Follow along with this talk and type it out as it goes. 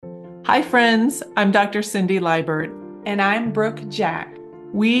Hi, friends. I'm Dr. Cindy Liebert. And I'm Brooke Jack.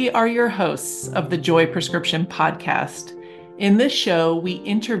 We are your hosts of the Joy Prescription podcast. In this show, we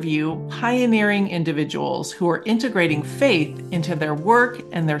interview pioneering individuals who are integrating faith into their work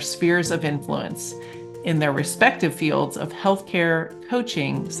and their spheres of influence in their respective fields of healthcare,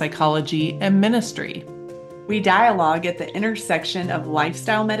 coaching, psychology, and ministry. We dialogue at the intersection of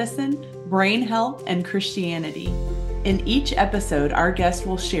lifestyle medicine, brain health, and Christianity. In each episode, our guests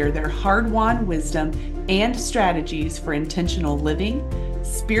will share their hard-won wisdom and strategies for intentional living,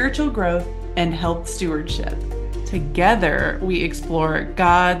 spiritual growth, and health stewardship. Together, we explore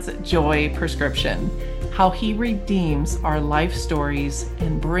God's joy prescription, how He redeems our life stories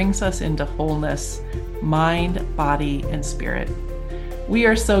and brings us into wholeness, mind, body, and spirit. We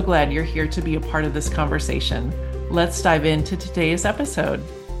are so glad you're here to be a part of this conversation. Let's dive into today's episode.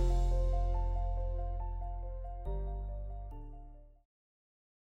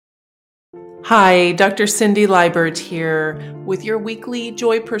 Hi, Dr. Cindy Liebert here with your weekly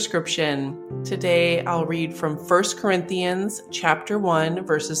joy prescription. Today I'll read from 1 Corinthians chapter 1,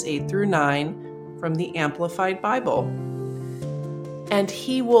 verses 8 through 9 from the Amplified Bible. And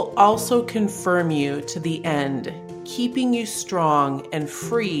He will also confirm you to the end, keeping you strong and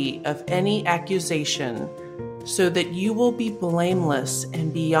free of any accusation, so that you will be blameless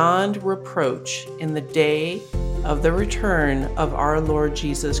and beyond reproach in the day of the return of our Lord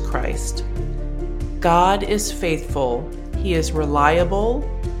Jesus Christ. God is faithful. He is reliable,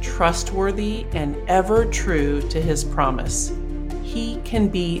 trustworthy, and ever true to His promise. He can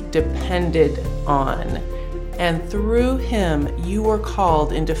be depended on, and through Him you are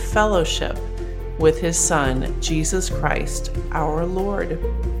called into fellowship with His Son, Jesus Christ, our Lord.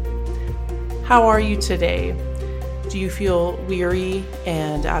 How are you today? Do you feel weary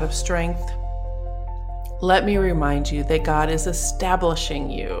and out of strength? Let me remind you that God is establishing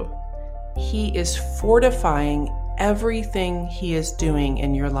you. He is fortifying everything He is doing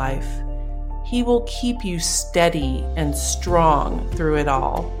in your life. He will keep you steady and strong through it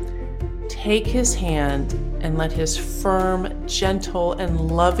all. Take His hand and let His firm, gentle,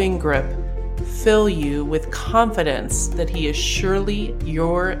 and loving grip fill you with confidence that He is surely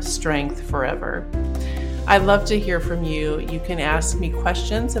your strength forever. I'd love to hear from you. You can ask me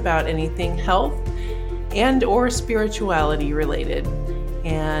questions about anything health and or spirituality related,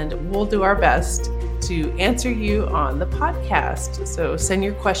 and we'll do our best to answer you on the podcast. So send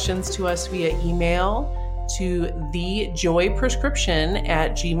your questions to us via email to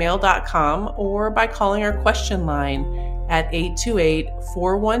thejoyprescription@gmail.com or by calling our question line at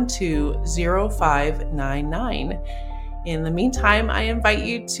 828-412-0599. In the meantime, I invite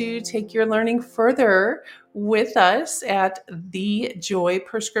you to take your learning further with us at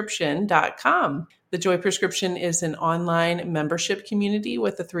thejoyprescription.com. The Joy Prescription is an online membership community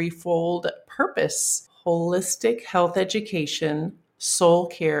with a threefold purpose: holistic health education, soul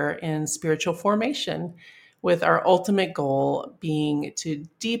care, and spiritual formation, with our ultimate goal being to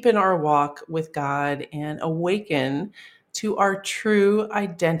deepen our walk with God and awaken to our true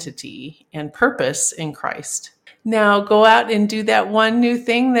identity and purpose in Christ. Now go out and do that one new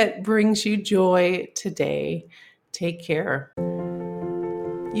thing that brings you joy today. Take care.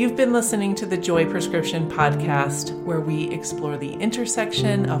 You've been listening to the Joy Prescription podcast, where we explore the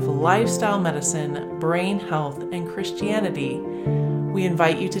intersection of lifestyle medicine, brain health, and Christianity. We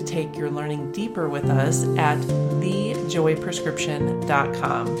invite you to take your learning deeper with us at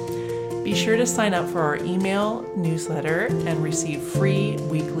thejoyprescription.com. Be sure to sign up for our email newsletter and receive free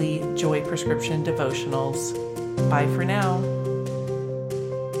weekly Joy Prescription devotionals. Bye for now.